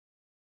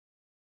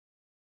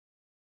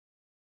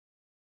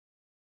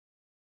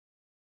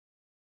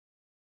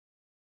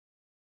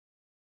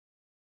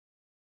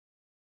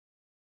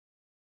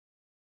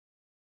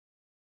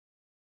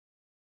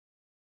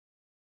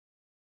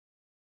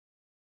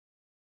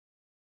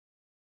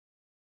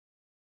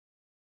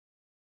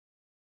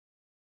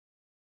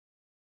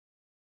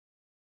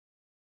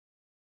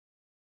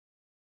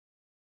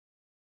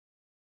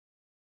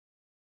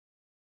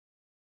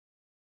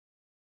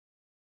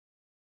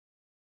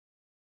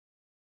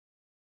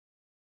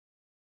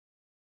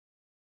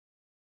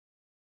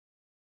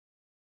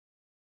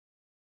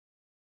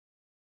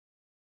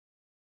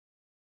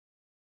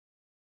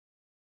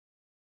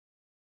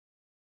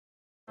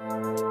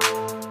Hello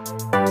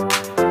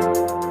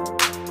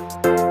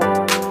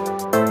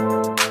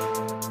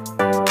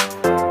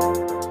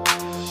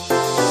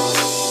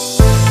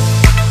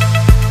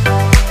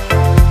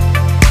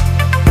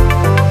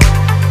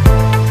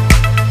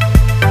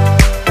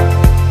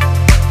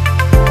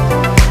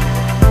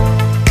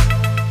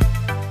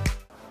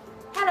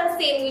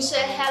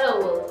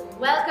world,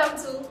 welcome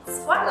to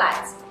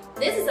Spotlight.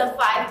 This is a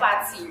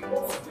 5-part series.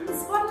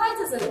 Spotlight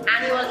is an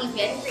annual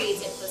event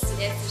created for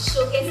students to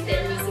showcase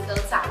their musical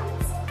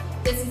talents.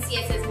 The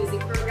CCSS music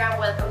program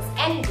welcomes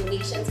any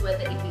donations,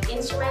 whether it be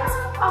instruments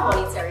or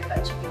monetary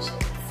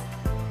contributions.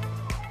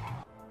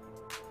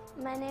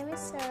 My name is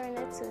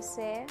Serena Tuse.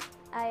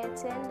 I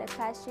attend the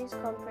Castries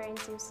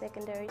Comprehensive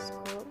Secondary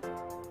School.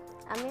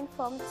 I'm in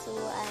Form 2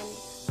 and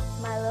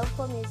my love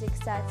for music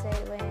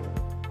started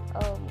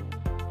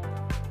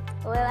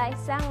when I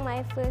sang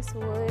my first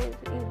word,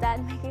 if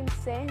that making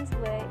sense,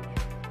 but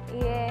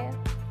yeah,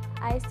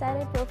 I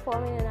started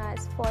performing when I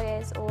was 4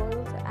 years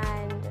old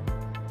and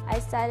I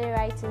started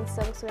writing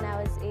songs when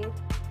I was 8.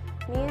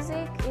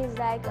 Music is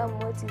like a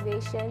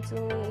motivation to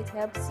me. It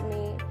helps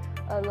me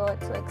a lot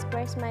to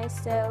express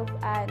myself,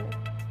 and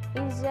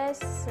it's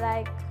just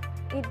like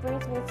it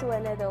brings me to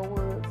another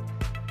world.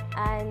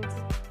 And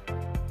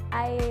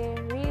I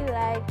really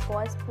like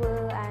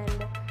gospel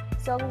and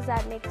songs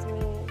that makes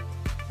me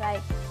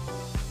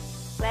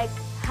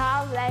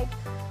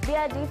be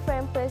a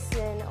different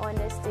person on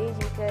the stage,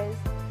 because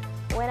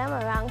when I'm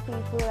around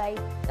people I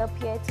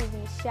appear to be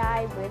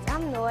shy, but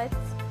I'm not.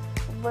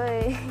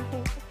 But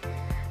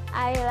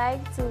I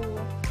like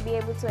to be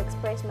able to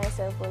express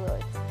myself a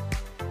lot.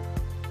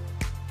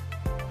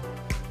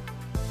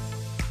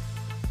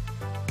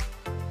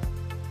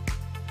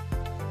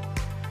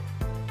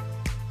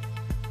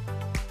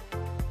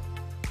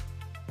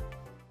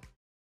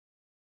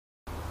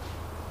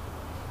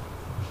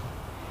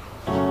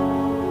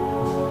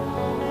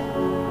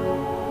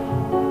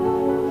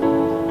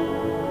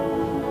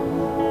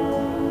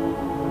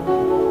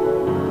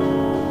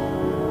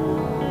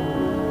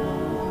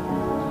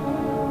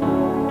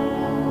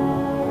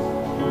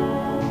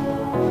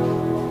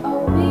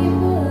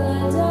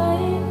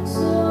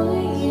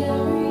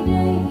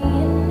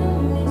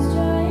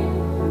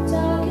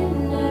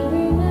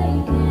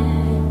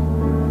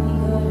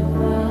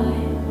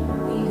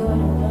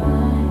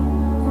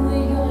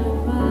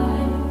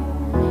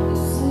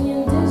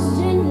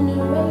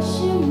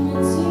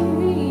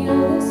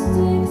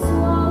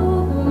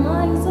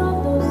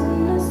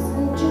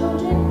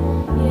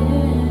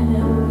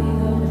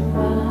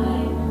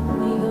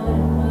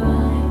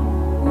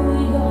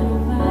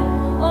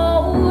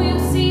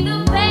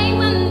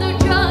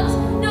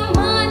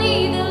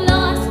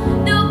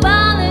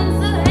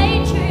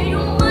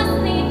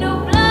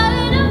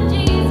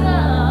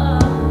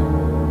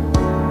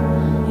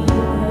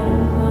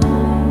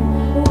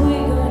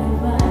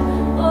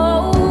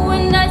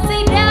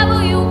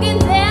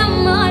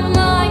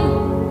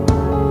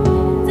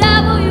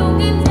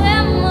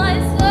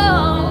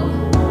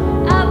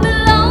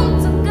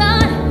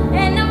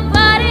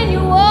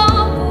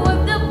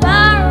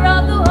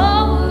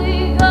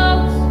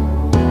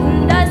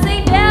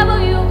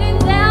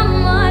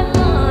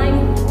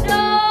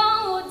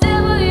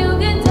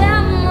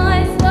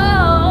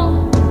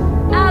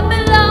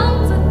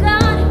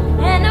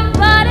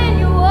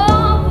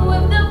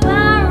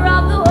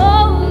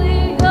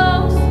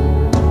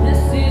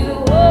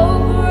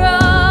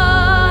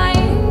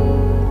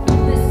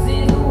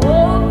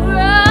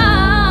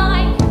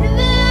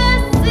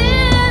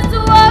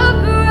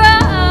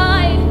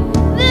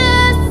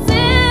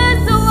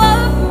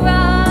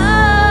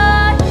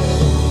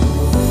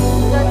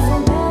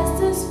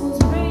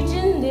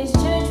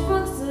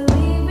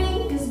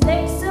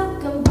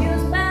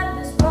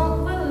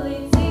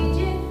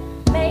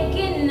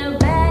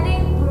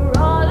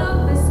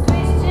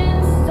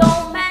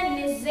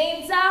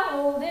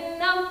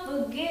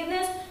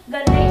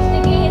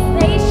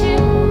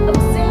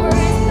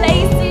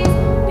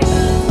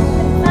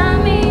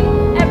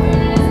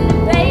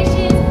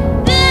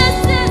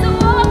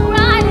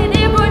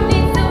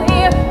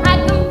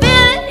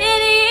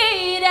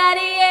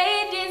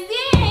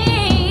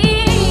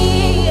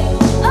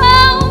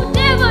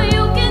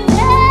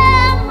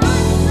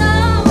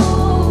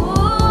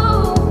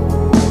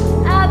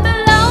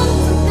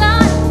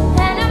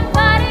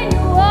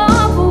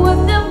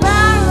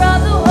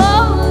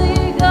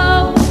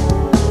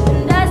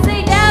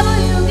 Say that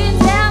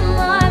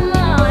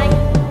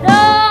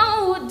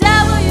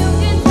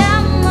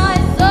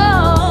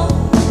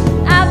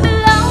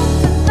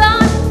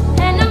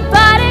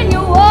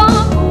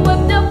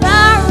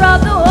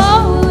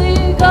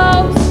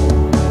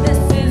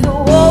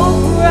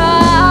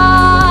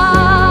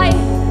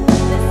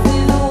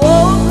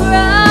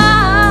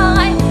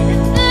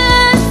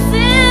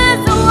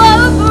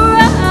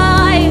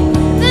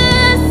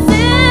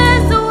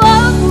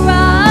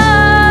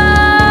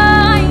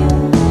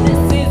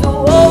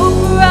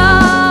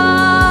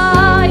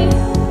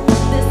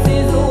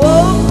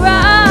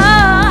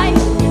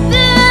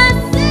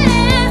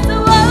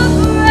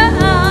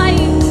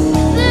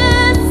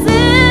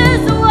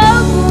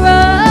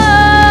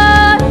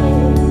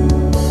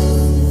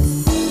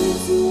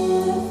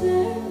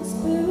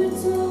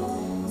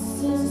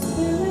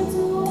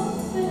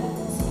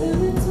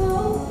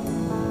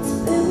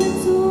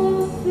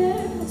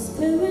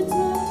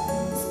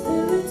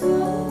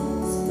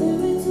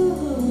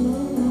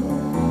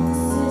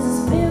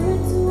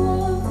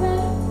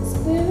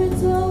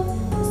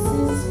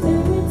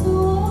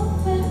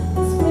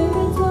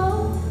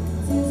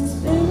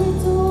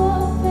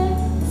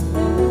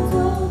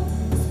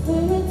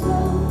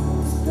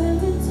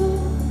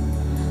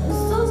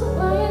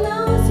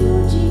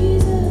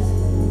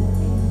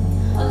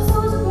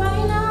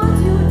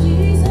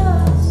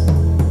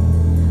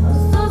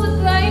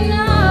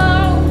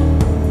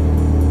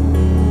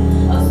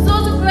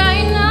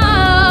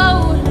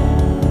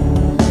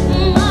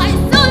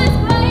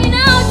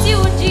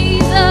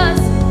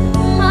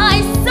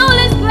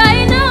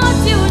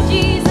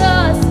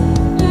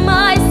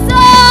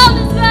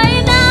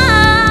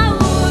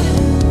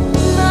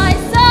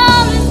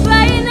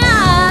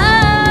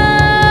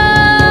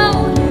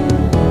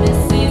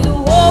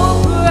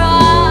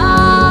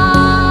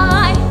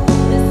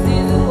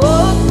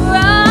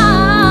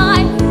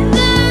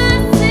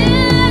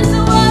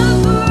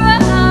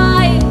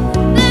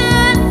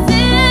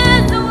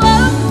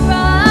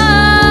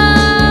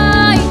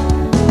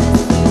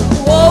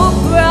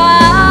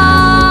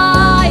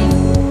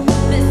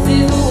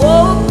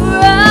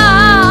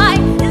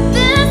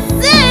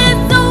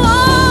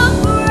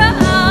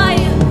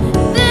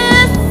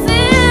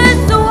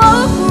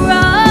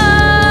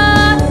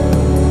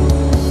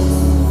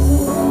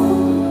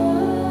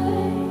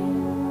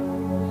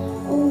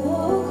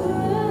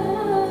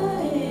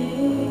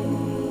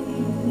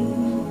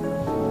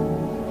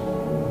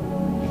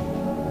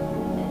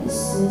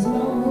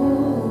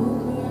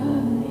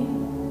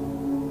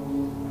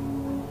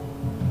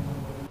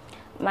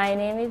My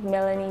name is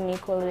Melanie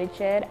Nicole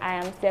Richard. I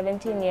am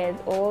 17 years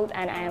old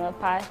and I am a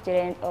past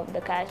student of the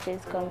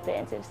Castries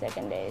Comprehensive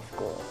Secondary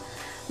School.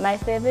 My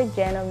favorite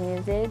genre of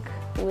music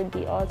would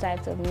be all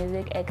types of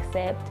music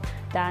except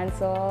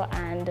dancehall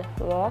and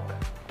rock.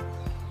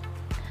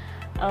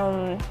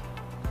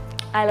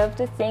 I love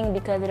to sing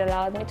because it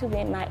allows me to be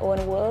in my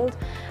own world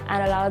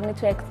and allows me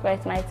to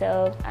express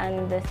myself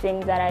and the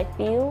things that I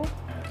feel.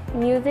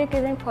 Music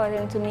is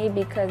important to me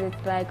because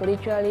it's like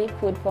literally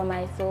food for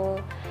my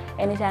soul.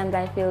 Anytime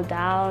I feel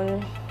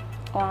down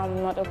or I'm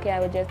not okay, I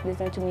would just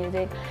listen to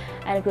music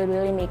and it would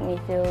really make me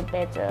feel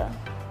better.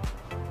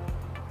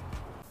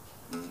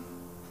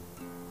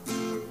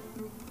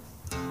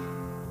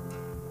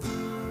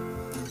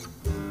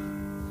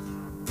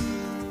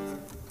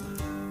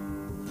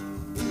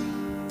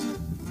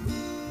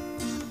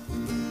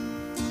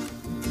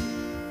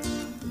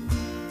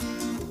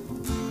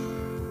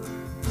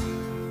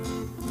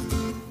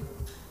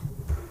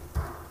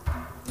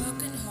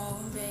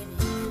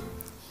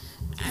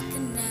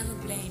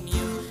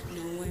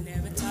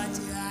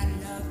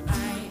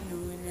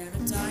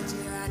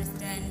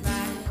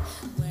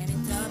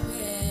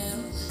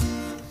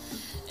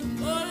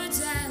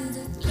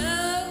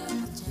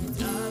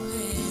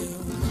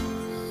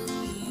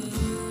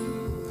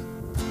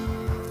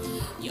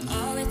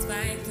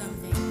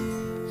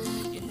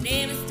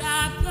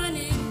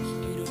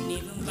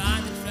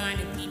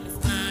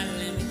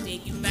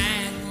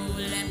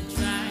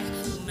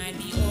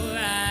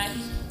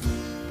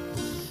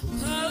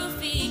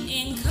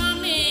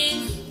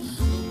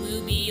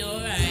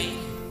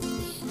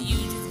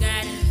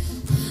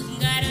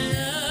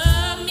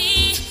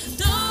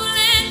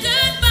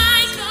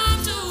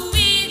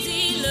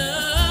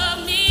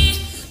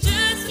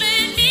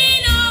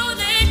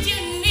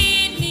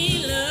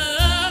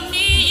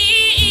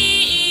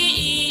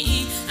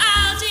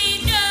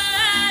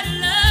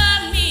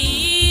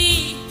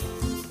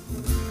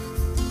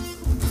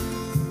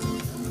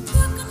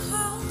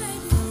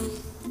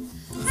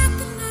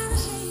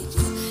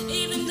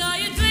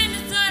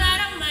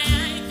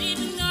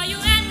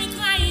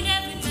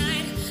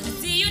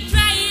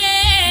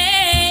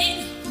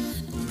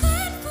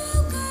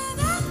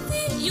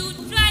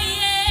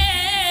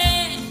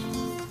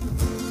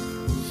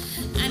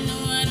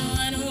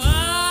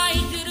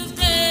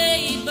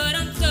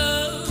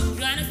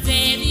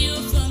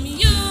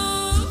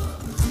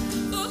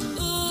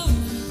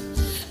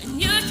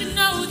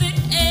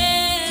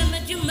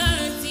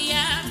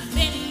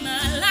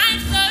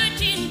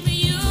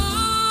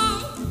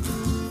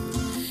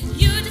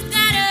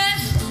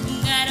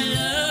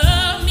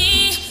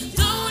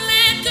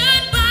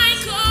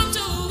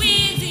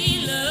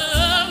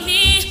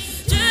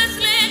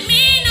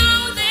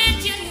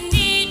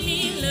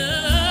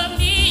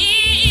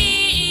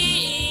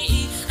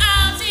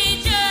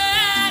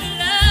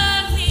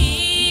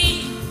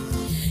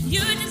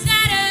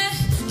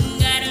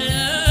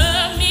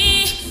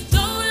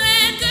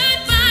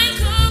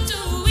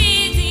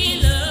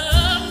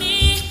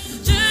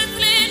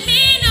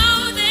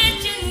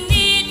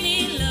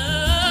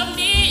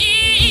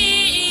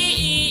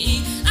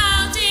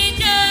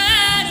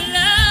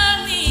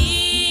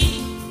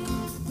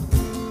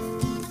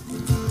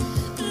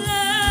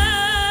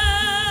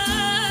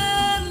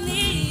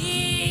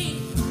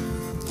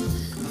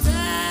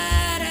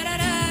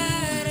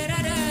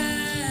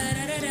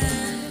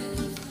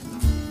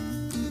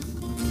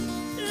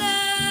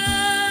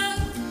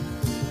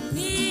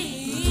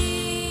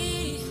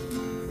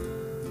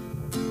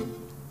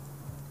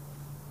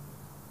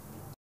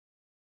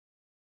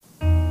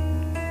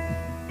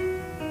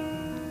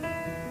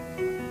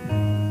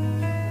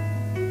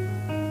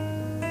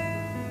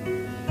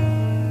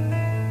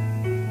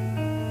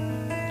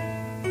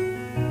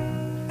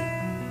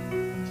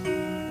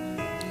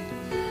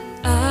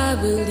 I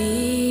will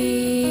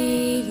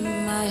leave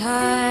my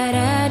heart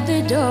at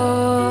the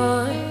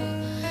door.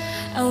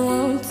 I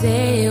won't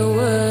say a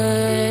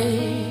word.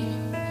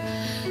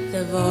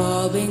 They've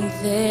all been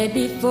said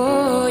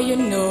before, you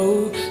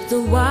know.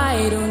 So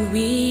why don't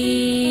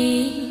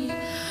we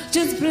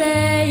just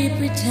play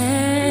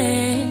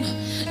pretend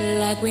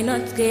like we're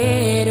not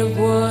scared of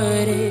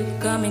what is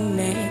coming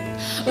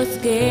next, or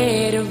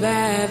scared of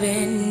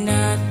having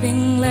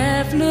nothing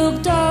left.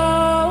 Look,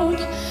 don't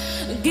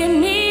get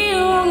me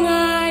wrong,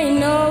 I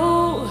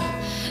know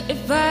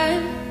if I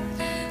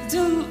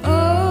do,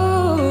 all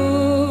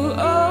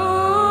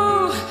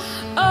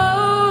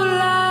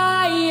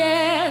I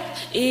ask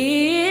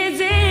is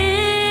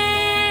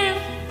if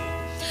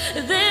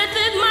this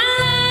is my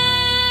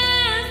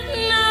last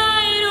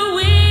night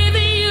with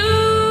you.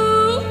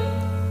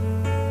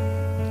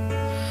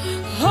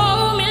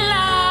 Hold me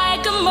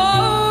like I'm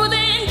more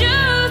than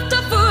just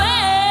a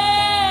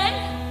friend.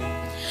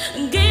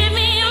 Give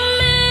me your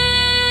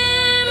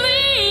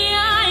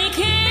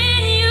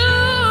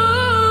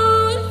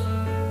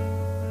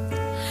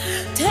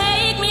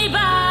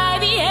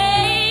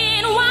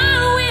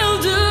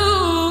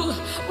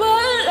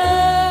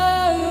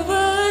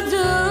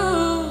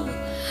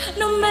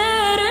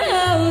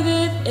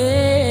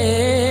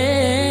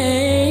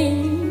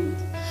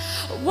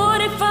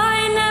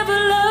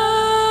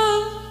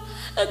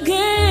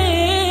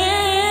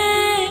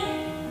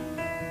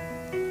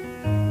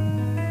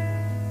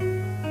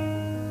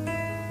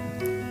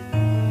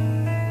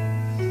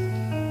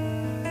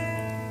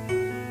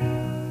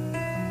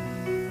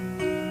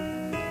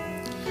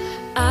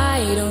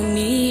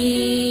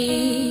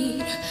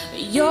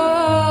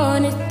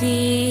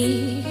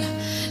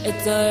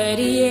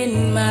dirty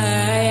in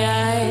my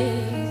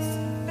eyes.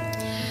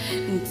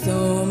 And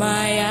so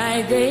my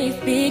eyes, they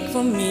speak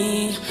for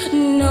me.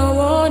 No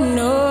one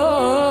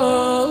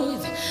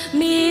knows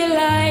me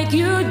like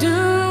you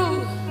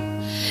do.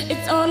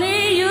 It's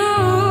only you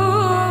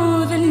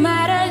that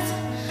matters.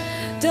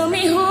 Tell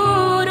me,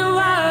 who do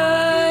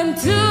I want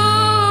to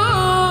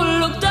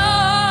look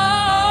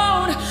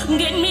down?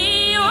 Get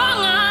me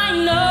wrong, I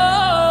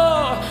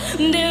know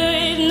there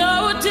is no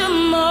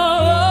tomorrow.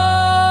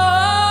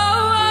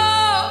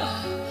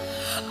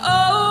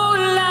 All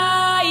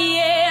I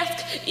ask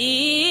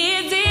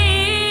is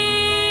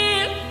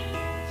if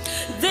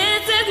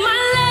this is my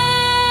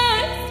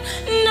last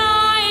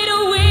night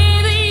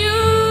with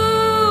you.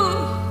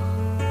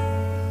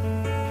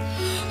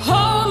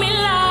 Hold me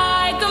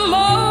like I'm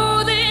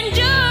more than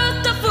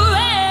just a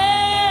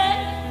friend.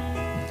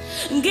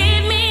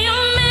 Give me a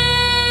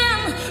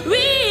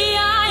memory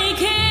I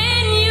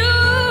can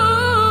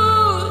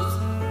use.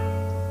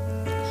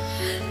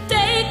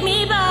 Take me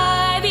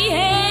by the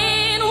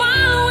hand,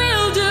 what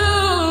we'll do,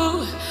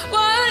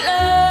 what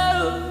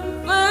love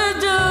will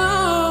do.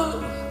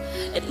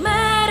 It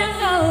matters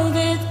how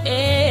this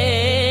ends.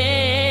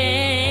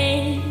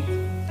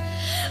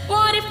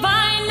 What if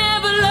I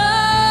never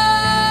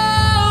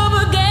love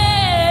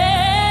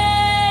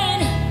again?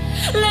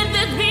 Let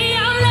this be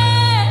our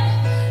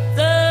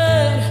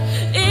lesson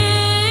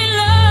in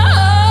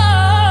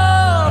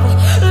love.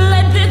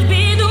 Let this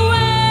be the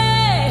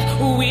way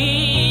we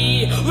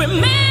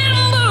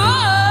remember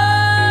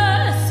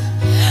us.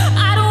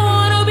 I don't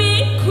wanna be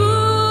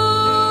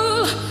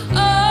cruel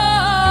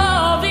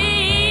or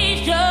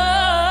vicious,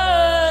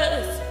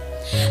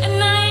 and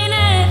I ain't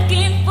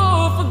asking for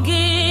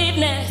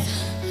forgiveness.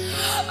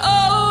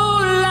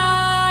 All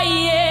I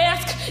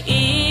ask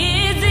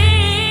is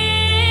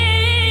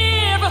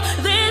if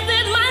this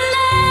is my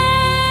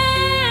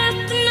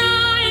last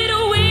night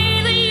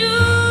with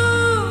you.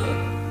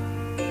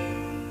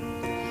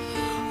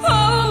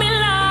 Hold me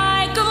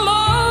like I'm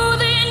more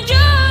than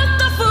just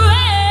a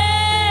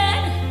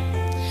friend.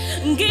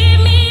 Give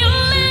me a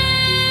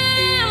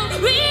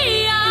memory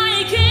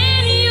I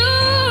can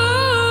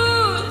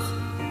use.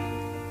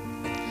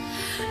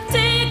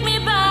 Take me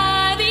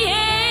by the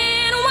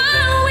hand, what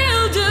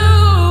we'll do,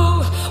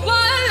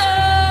 what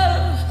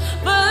love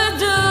will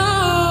do.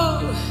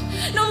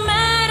 No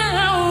matter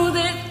how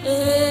this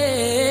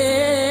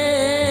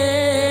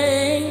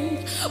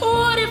ends.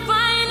 What if I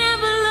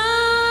never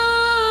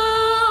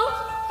love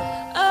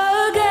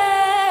again?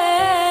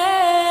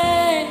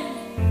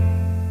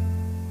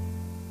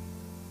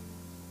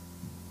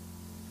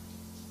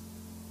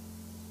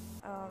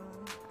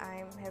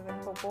 I'm Heaven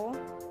Popo.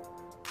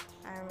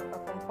 I'm a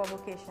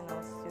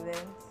vocational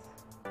student.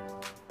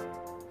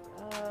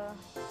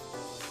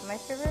 My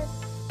favorite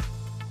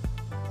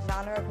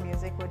genre of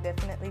music would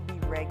definitely be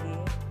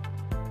reggae,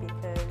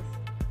 because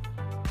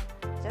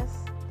just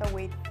the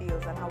way it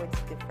feels and how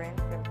it's different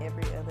from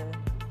every other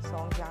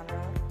song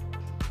genre.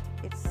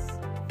 It's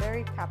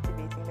very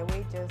captivating, the way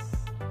it just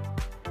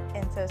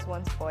enters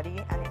one's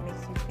body and it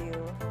makes you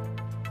feel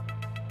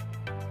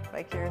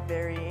like you're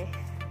very,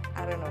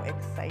 I don't know,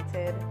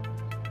 excited.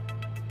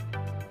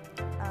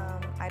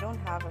 I don't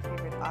have a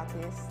favorite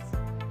artist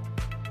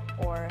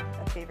or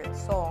a favorite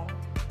song,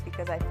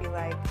 because I feel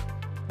like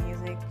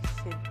music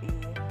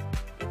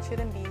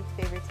shouldn't be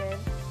favorited.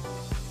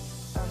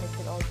 It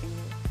should all be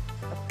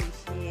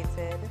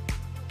appreciated.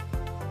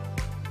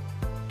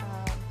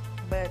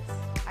 But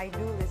I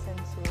do listen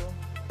to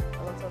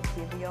a lot of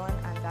Gideon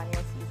and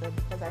Daniel Caesar,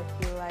 because I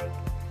feel like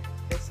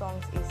the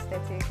song's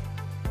aesthetic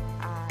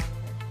and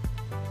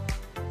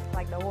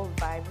like the whole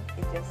vibe,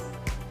 it just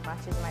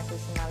matches my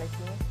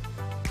personality.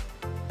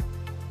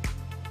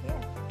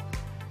 Yeah.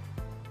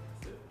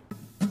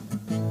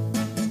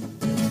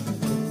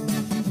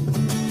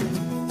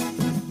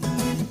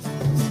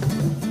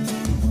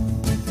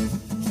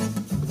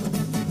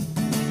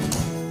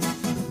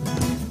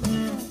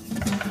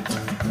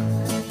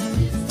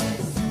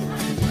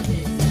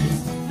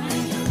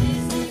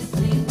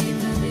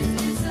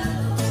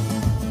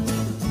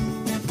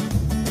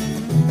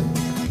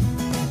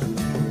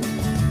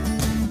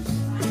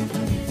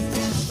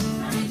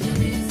 Mind your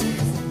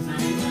business,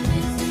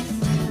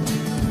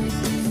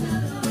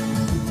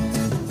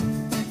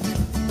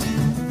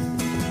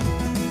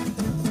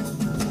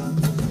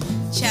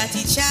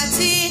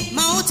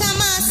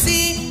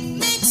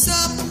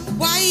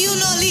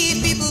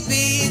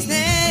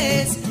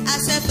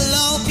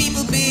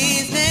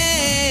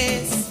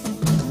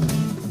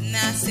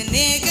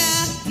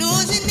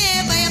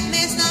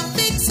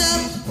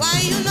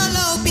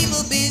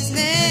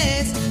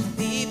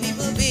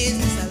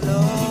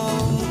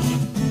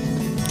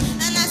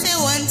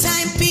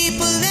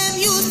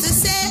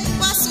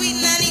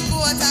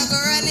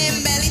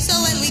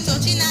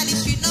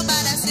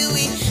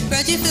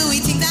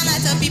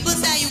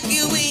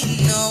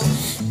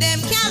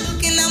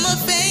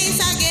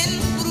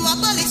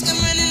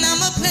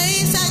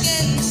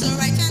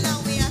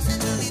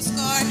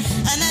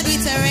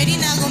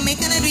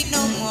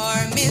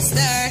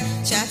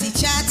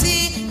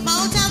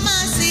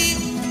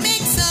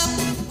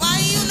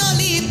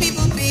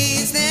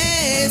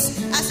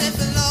 said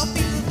for low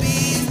people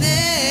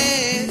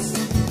business.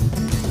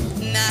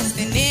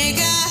 Nasty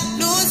nigga,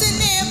 losing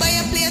neighbor,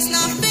 your place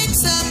not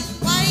fix up.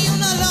 Why you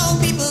not low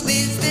people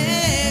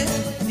business?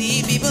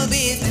 Leave people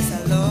business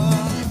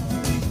alone.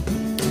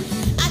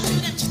 I do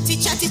that chatty,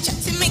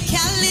 me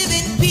can't live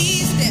in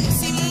peace. Them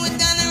see me with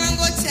down and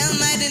go tell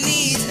my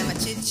Denise. Them a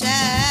chit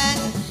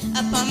chat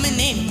upon my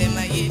name, them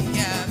a yip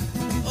yap.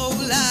 Oh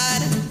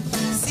Lord,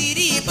 see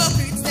the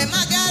hypocrites, them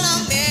a girl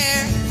on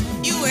there.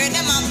 You wear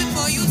them out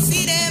before you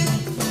see them.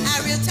 I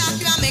real talk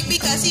you a make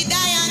because she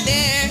die on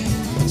there.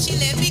 She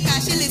live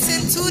because she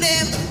listen to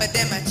them, but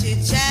them a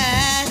chit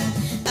chat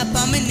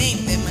upon my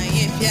name, them a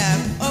yip yap.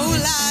 Oh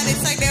Lord,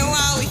 it's like they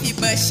want with you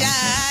but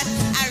shot.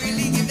 I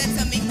really give them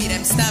something, me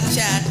them stop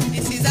chat.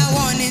 This is a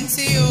warning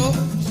to you.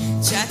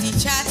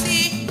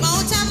 Chatty,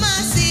 Mount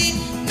Amasi,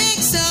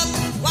 mix up.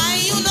 Why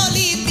you no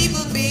leave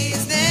people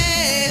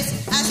business?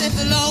 I said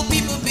for low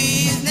people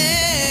business.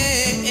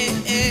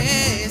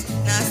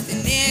 Nasty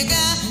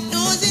nigga,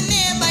 nosy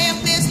neighbor, your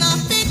place not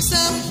fix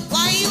up.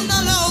 Why you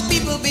no low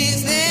people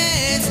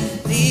business?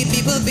 Leave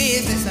people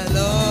business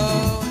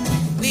alone.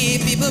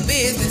 Leave people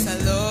business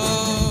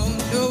alone.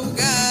 Oh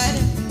God.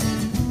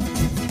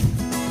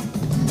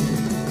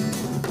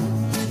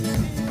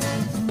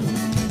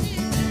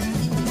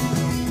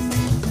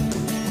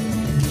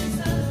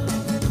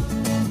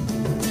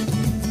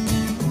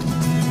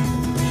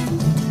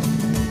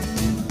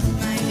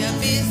 Mind your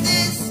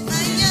business,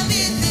 mind your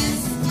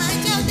business,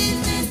 mind your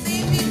business.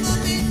 Leave people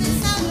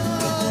business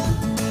alone.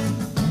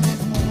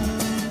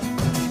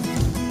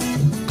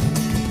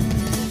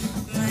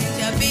 Mind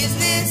your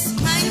business,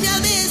 mind your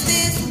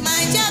business,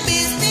 mind your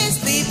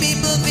business. Leave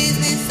people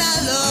business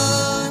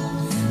alone.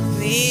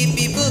 Leave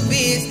people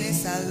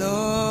business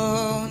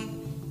alone.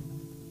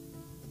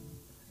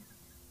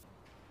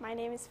 My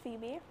name is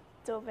Phoebe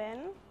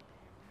Dovin.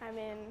 I'm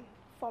in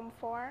Form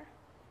 4.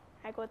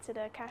 I go to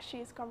the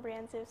Castries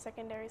Comprehensive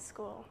Secondary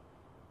School.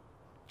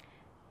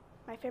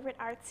 My favorite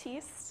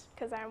artist,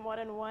 because I'm more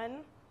than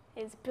one,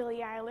 is Billie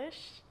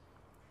Eilish,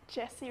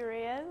 Jessie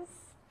Reyez,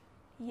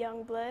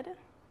 Youngblood,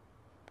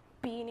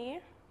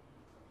 Beanie,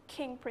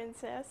 King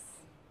Princess,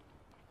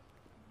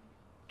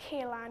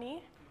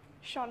 Kehlani,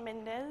 Shawn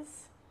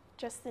Mendes,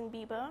 Justin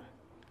Bieber,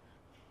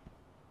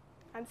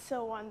 and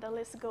so on. The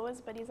list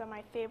goes, but these are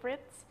my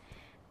favorites.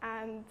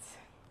 And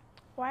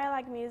why I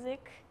like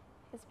music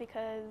is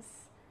because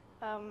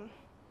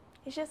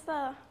it's just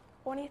the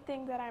only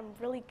thing that I'm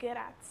really good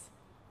at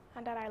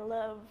and that I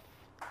love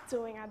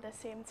doing at the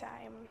same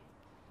time.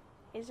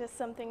 It's just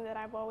something that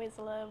I've always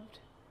loved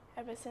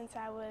ever since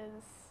I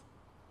was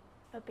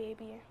a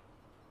baby.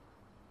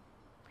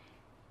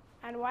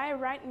 And why I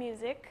write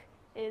music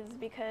is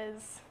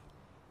because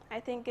I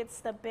think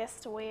it's the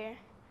best way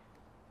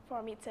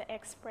for me to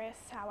express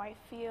how I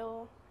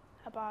feel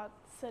about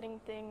certain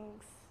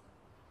things.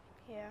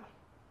 Yeah.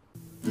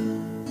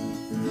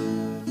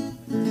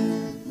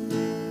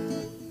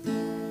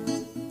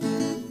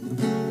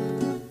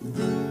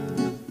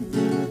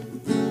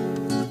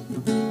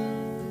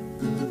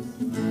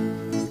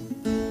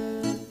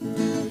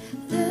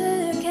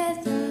 Look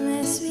at the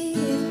mess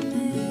we've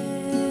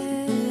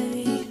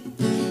made,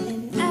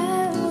 and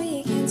our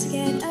weekends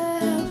get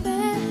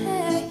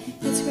away.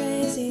 It's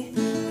crazy,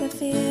 the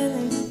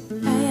feelings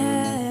I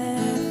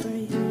have for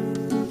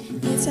you.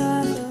 It's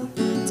awful,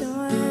 don't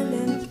want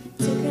them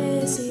too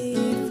crazy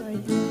for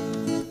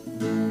you.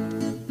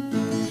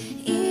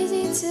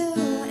 Easy to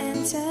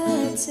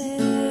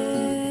entertain,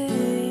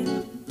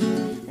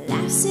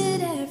 laughs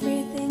at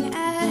everything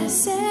I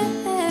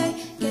say,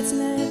 gets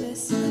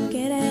nervous,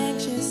 get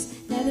anxious,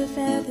 never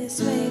felt this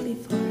way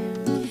before.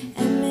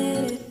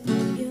 Admit it,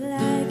 you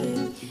like it,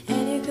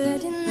 and you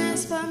couldn't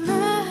ask for more.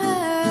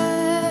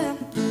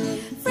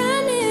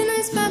 Running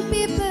is for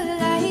people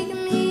like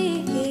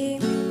me,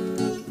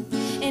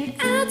 and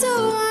I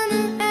don't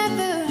wanna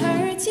ever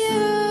hurt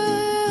you.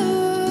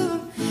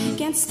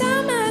 Can't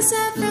stop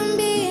myself from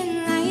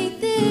being like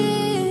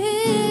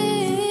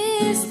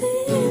this,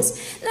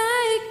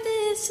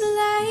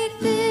 like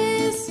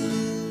this.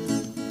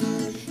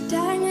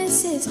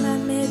 Darkness is my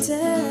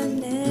middle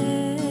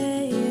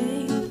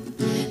name,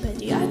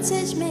 but your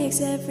touch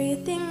makes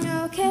everything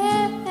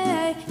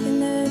okay. You're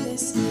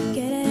nervous,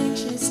 get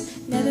anxious,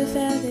 never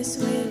felt this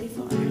way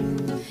before.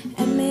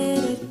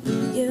 Admit it,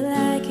 you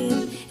like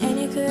it, and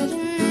you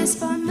couldn't ask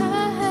for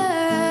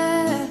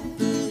more.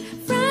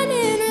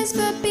 Running is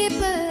for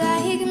people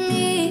like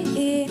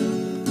me,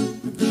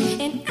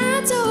 and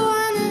I don't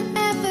wanna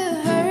ever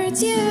hurt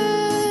you.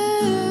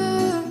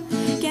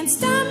 Can't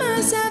stop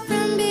myself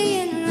from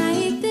being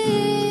like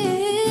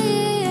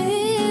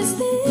this,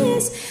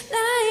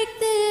 like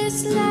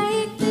this,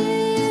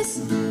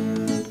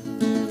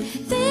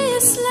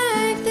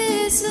 like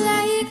this,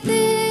 like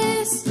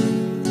this.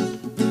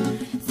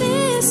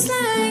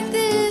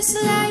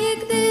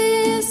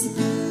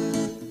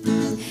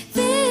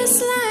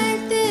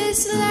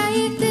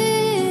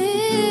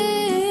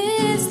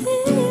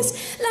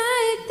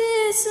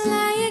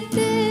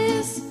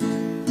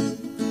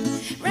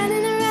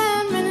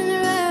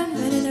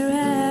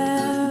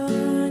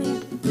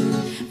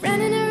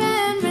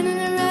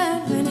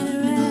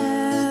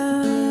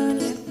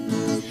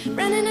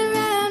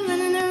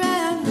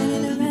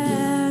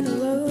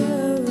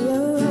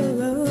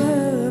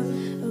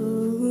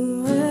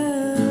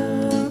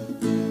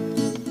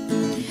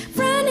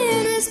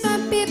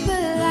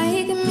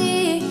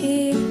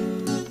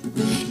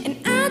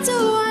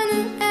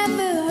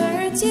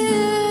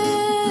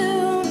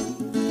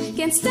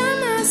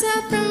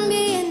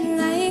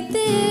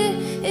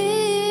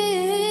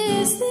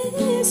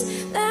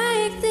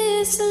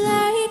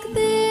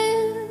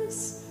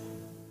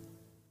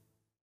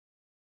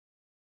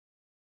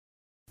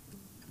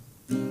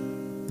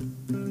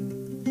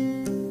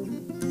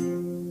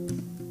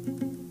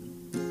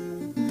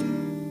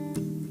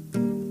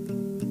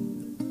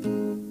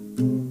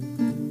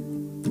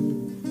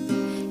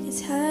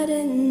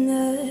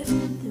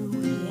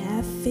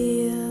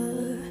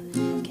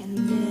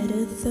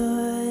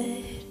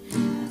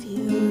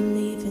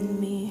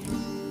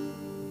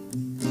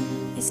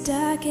 It's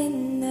dark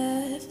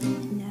enough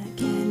and I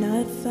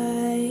cannot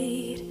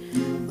fight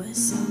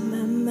what's on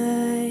my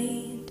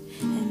mind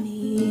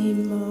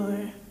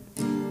anymore.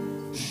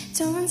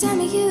 Don't tell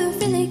me you're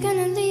really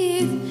gonna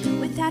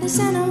leave without a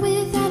sign or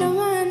without a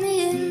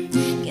warning.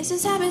 Guess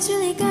this habit's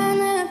really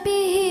gonna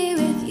be here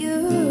with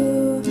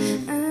you.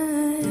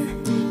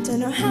 Don't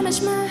know how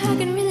much more I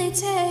can really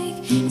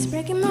take. It's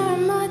breaking more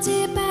and more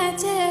day by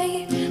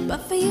day.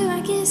 But for you,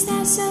 I guess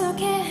that's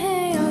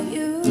okay. Oh,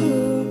 you.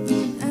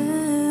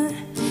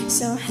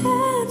 So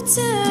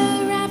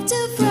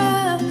after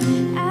fall,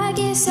 I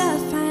guess I'll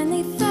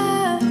finally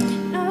fall.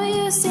 No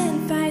use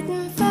in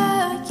fighting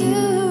for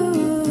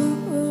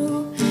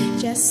you.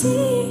 Just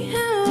see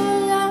how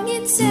long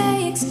it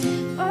takes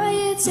for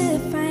you to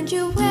find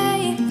your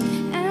way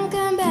and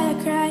come back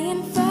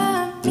crying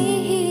for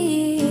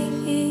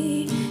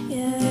me.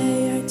 Yeah,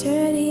 your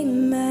dirty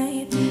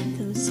mind,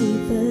 those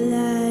evil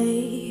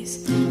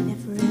lies,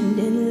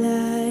 never-ending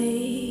life.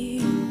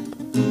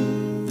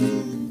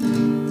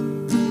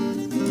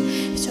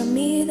 Show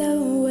me the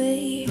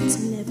way to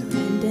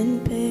never-ending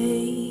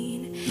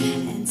pain,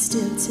 and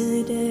still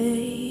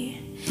today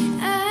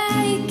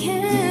I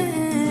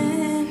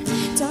can.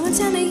 Don't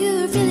tell me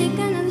you're really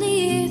gonna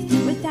leave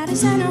without a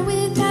sign or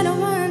without a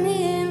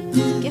warning.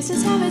 Guess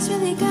that's how it's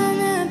really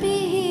gonna be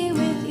here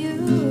with you.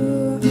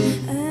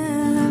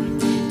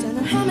 Don't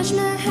know how much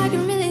more I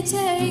can really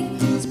take.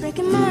 It's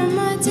breaking more and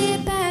more day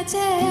by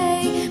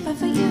day. But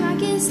for you, I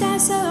guess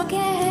that's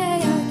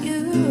okay. Oh, you.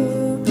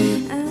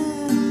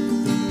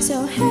 So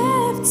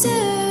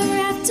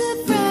after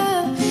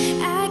fall,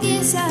 I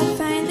guess I'll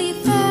finally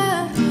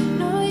fall.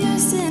 No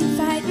use in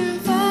fighting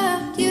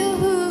for you.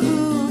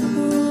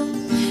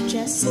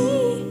 Just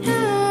see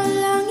how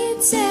long it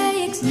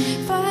takes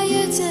for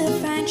you to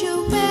find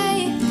your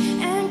way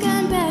and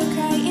come back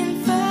crying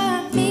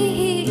for me.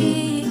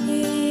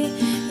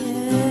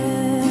 Yeah.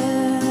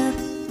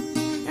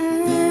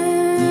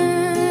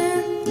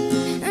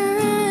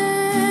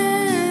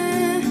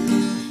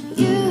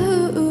 You.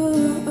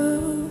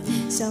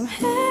 So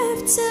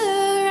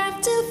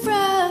after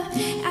fall,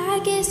 I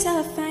guess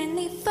I'll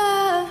finally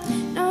fall.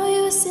 No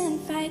use in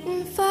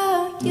fighting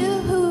for you.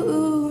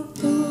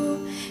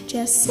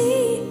 Just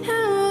see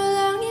how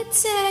long it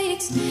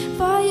takes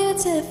for you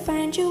to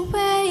find your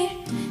way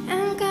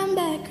and come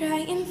back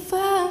crying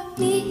for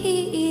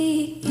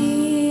me.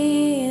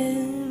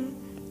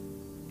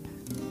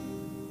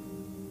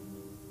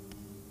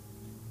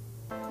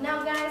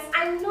 Now guys,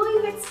 I know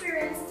you've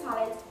experienced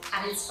talent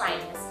at its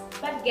finest,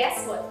 but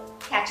guess what?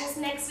 Catch us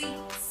next week,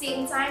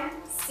 same time,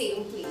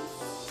 same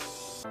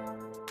place.